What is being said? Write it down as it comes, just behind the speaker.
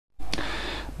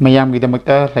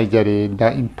ꯃꯌꯥꯝꯒꯤꯗꯃꯛꯇ ꯂꯩꯖꯔꯦ ꯗ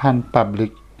Imphal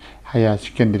public higher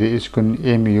secondary school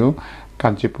MU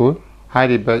Kanchipur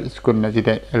ꯍꯥꯏꯔꯤꯕ ꯁ꯭ꯀꯨꯜ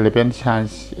ꯑꯁꯤꯗ 11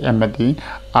 ꯁꯥꯏꯟꯁ ꯑꯃꯗꯤ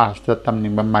ꯑꯥꯔꯠꯁꯇ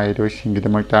ꯇꯝꯅꯤꯡꯕ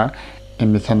ꯃꯍꯩꯔꯣꯏꯁꯤꯡꯒꯤꯗꯃꯛꯇ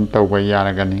ꯑꯦꯗꯃꯤꯁꯟ ꯇꯧꯕ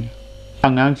ꯌꯥꯔꯒꯅꯤ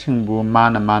ꯑꯉꯥꯡꯁꯤꯡꯕꯨ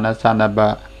ꯃꯥꯅ ꯆꯥꯅꯕ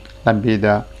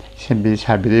ꯂꯝꯕꯤꯗ ꯁꯦꯝꯕꯤ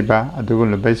ꯁꯥꯕꯤꯔꯤꯕ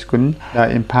ꯑꯗꯨꯒꯨꯝꯂꯕ ꯁ꯭ꯀꯨꯜ ꯗ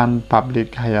ꯏꯝꯐꯥꯜ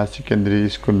ꯄꯕ꯭ꯂꯤꯛ ꯍꯥꯌꯔ ꯁꯦꯀꯦꯟꯗꯔꯤ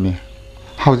ꯁ꯭ꯀꯨꯜꯅꯤ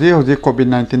ꯍꯧꯖꯤꯛ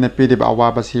COVID-19 ꯄꯤꯔꯤꯕ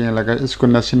ꯑꯋꯥꯕꯁꯤ ꯌꯦꯡꯂꯒ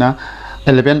ꯁ꯭ꯀꯨꯜ ꯑꯁꯤꯅ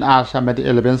 11 ꯑꯥꯔꯠꯁ ꯑꯃꯗꯤ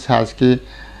 11 ꯁꯥꯏꯟꯁꯀꯤ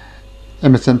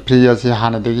एडमिशन फ्री असी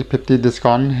हानादगी 50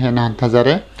 डिस्काउंट हेना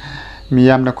हंथजरे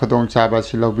मियामना खुदोंचाबा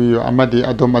सि लौबियो अमदी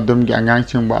अदोम अदोमगी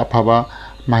आंगांसिंबो अफाबा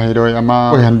माहिरोय अमा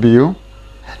ओयहनबियो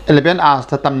 11 आर्ट्स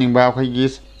ता तमनिंबा अखोयगी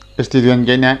स्टूडेंट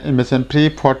गेना एडमिशन फ्री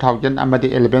 4000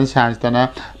 अमदी 11 साइंस तना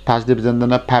फर्स्ट डिवीजन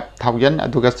दना 5000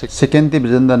 अदुगा सेकंड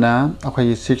डिवीजन दना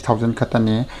अखोयगी 6000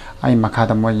 खतने आई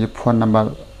मखादा मोयगी फोन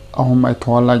नंबर अहुम आई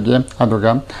थोलागे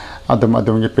अदुगा अदोम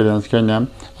अदोमगी पेरेंट्स गेना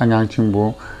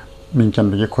आंगांसिंबो IPS,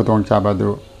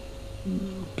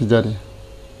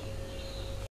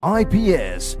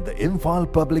 the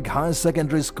Imphal Public Higher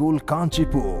Secondary School,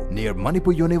 Kanchipur, near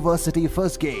Manipur University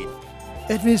First Gate.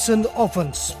 Admission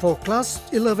opens for class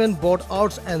 11 board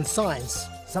arts and science.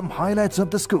 Some highlights of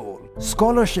the school: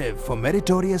 scholarship for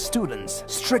meritorious students,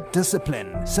 strict discipline,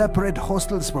 separate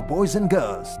hostels for boys and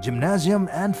girls, gymnasium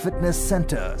and fitness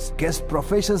centers, guest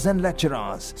professors and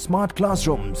lecturers, smart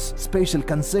classrooms, special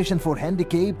concession for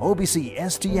handicapped, OBC,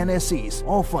 ST and SCs,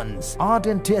 orphans,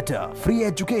 art and theatre, free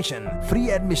education,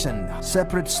 free admission,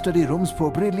 separate study rooms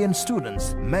for brilliant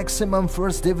students, maximum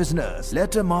first divisioners,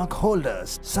 letter mark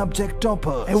holders, subject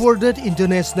toppers. Awarded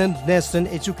International National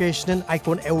Educational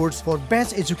Icon Awards for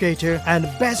Best Educator and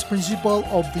Best Principal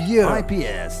of the Year.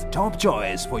 IPS, top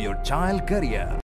choice for your child career.